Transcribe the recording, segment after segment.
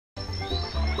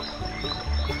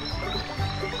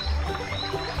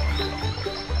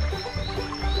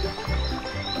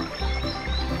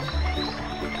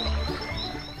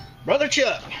Brother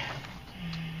Chuck,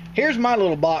 here's my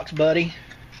little box, buddy,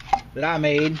 that I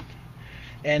made.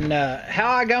 And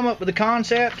how I come up with the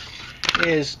concept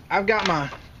is I've got my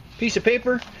piece of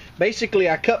paper. Basically,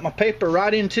 I cut my paper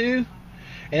right in two,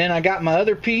 and then I got my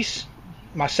other piece,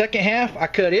 my second half, I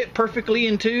cut it perfectly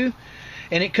in two,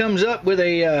 and it comes up with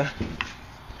a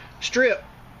strip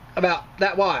about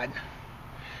that wide.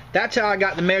 That's how I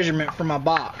got the measurement for my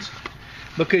box,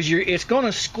 because it's going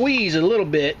to squeeze a little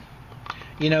bit,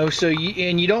 you know, so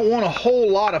you don't want a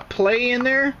whole lot of play in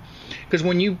there, because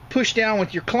when you push down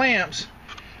with your clamps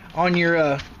on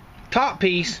your top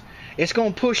piece, it's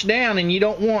going to push down, and you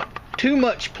don't want too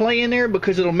much play in there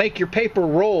because it'll make your paper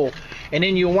roll, and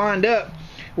then you'll wind up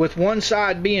with one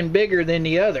side being bigger than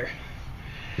the other.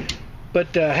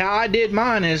 But how I did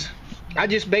mine is I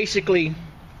just basically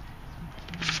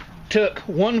took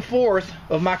 1/4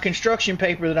 of my construction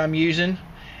paper that I'm using,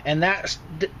 and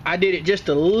I did it just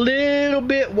a little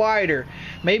bit wider,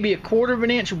 maybe 1/4 of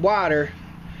an inch wider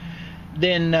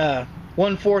than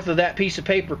 1/4 of that piece of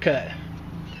paper cut.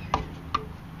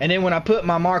 And then when I put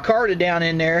my Micarta down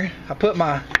in there, I put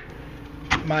my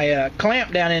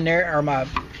clamp down in there, or my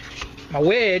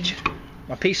wedge,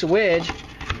 my piece of wedge,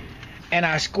 and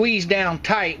I squeeze down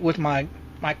tight with my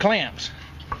clamps.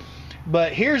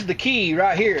 But here's the key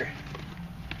right here.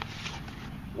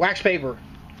 Wax paper.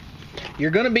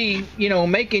 You're going to be, you know,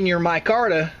 making your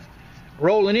Micarta,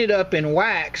 rolling it up in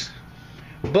wax,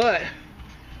 but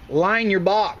line your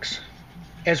box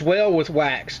as well with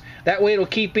wax. That way it'll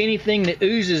keep anything that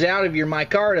oozes out of your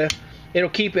Micarta, it'll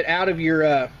keep it out of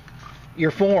your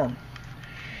form.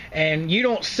 And you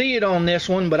don't see it on this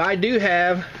one, but I do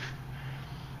have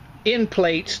end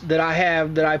plates that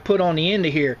I put on the end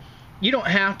of here. You don't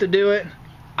have to do it.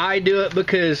 I do it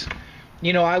because,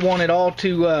 you know, I want it all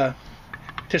to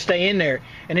stay in there.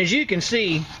 And as you can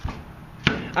see,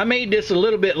 I made this a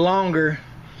little bit longer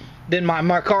than my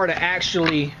Micarta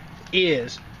actually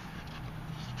is.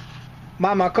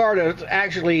 My Micarta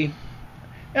actually, you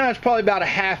know, it's probably about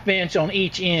 1/2 inch on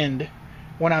each end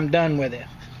when I'm done with it.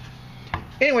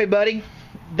 Anyway, buddy,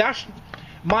 that's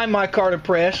my Micarta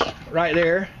press right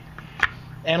there.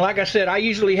 And like I said, I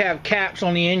usually have caps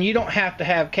on the end. You don't have to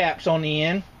have caps on the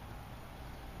end.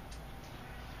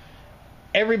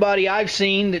 Everybody I've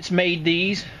seen that's made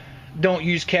these don't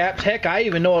use caps. Heck, I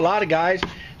even know a lot of guys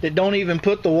that don't even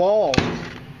put the walls.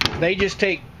 They just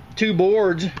take 2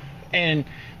 boards and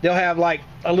they'll have like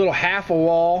a little half a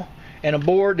wall and a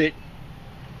board that,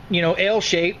 you know,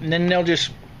 L-shaped, and then they'll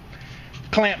just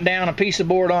clamp down a piece of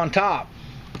board on top.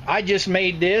 I just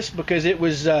made this because it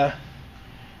was I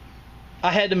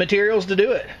had the materials to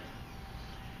do it.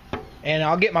 And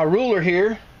I'll get my ruler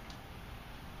here.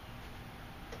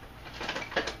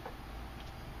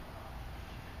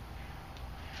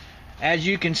 As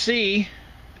you can see,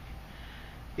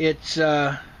 it's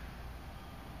about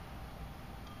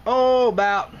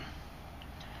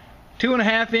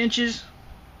 2.5 inches,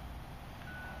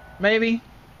 maybe.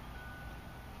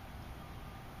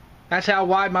 That's how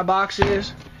wide my box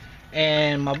is.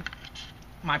 And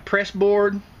my press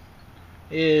board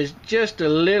is just a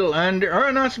little under,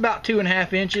 or no, it's about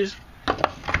 2.5 inches.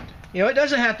 You know, it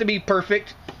doesn't have to be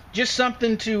perfect, just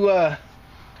something to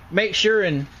make sure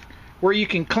and where you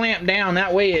can clamp down.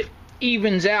 That way it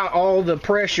evens out all the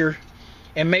pressure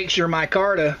and makes your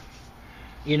Micarta,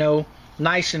 you know,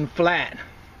 nice and flat.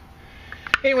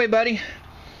 Anyway, buddy,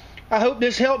 I hope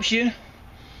this helps you.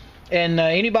 And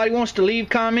anybody wants to leave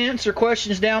comments or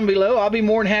questions down below, I'll be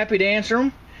more than happy to answer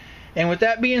them. And with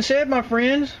that being said, my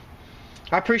friends,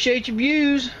 I appreciate your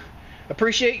views,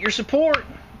 appreciate your support.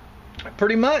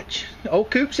 Pretty much, old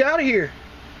Coop's out of here.